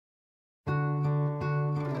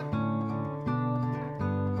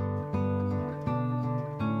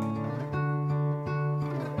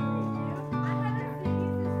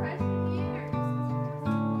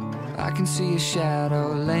I can see a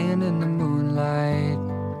shadow laying in the moonlight.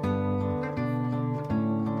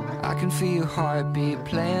 I can feel your heartbeat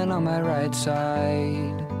playing on my right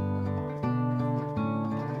side.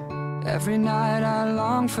 Every night I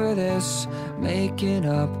long for this, making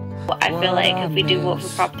up. I feel like if we do vote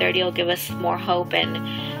for Prop 30, it'll give us more hope, and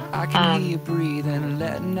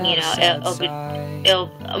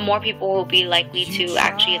more people will be likely to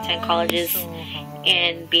actually attend colleges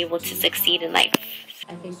and be able to succeed in life.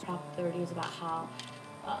 I think Prop 30 is about how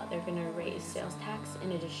they're going to raise sales tax,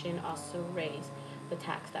 in addition also raise the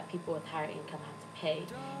tax that people with higher income have to pay,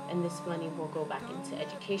 and this money will go back into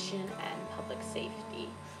education and public safety.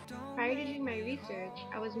 Prior to doing my research,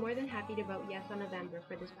 I was more than happy to vote yes on November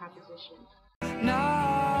for this proposition.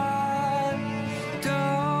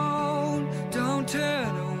 Don't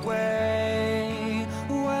turn away.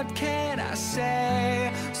 What can I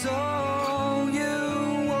say? So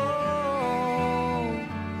you won't.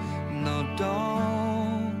 No,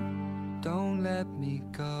 don't let me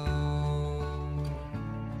go.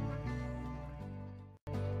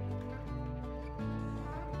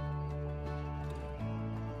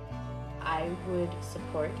 I would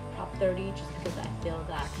support Prop 30 just because I feel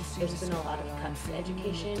that there's been a lot of cuts to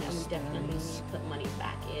education, and we definitely need to put money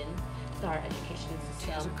back in to our education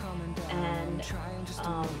system. And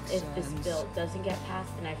if this bill doesn't get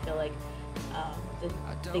passed, then I feel like the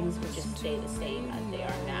things would just stay the same as they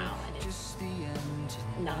are now, and it's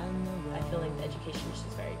not. I feel like the education is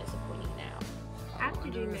just very disappointing now. After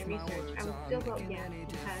doing my research, I would still vote yes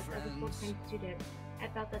because as a full-time student, I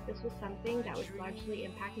felt that this was something that would largely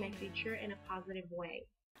impact my future in a positive way.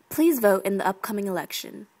 Please vote in the upcoming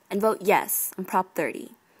election and vote yes on Prop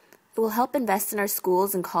 30. It will help invest in our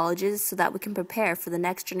schools and colleges so that we can prepare for the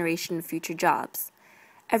next generation of future jobs.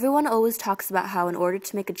 Everyone always talks about how in order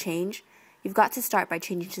to make a change, you've got to start by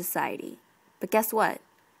changing society. But guess what?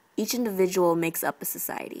 Each individual makes up a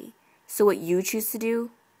society, so what you choose to do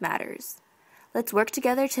matters. Let's work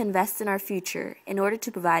together to invest in our future in order to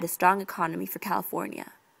provide a strong economy for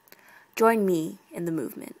California. Join me in the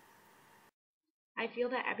movement. I feel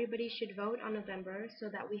that everybody should vote on November so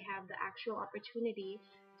that we have the actual opportunity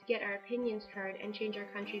to get our opinions heard and change our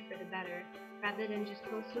country for the better, rather than just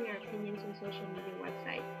posting our opinions on social media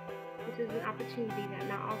websites. This is an opportunity that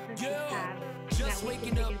not all countries have, that we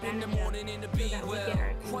can take advantage of, so that we get our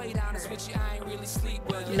opinions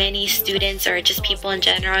heard. Many students, or just people in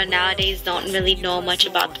general nowadays, don't really know much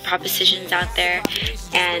about the propositions out there,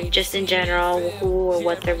 and just in general who or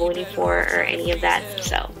what they're voting for or any of that.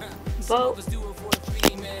 So vote.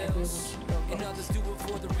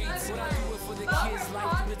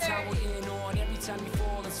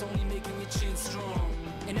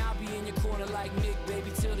 And I'll be in your corner like Nick,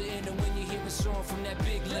 baby, till the end. And when you hear a song from that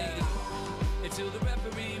big lady, until the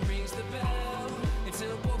referee rings the bell,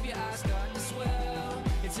 until both your eyes start to swell,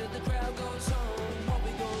 until the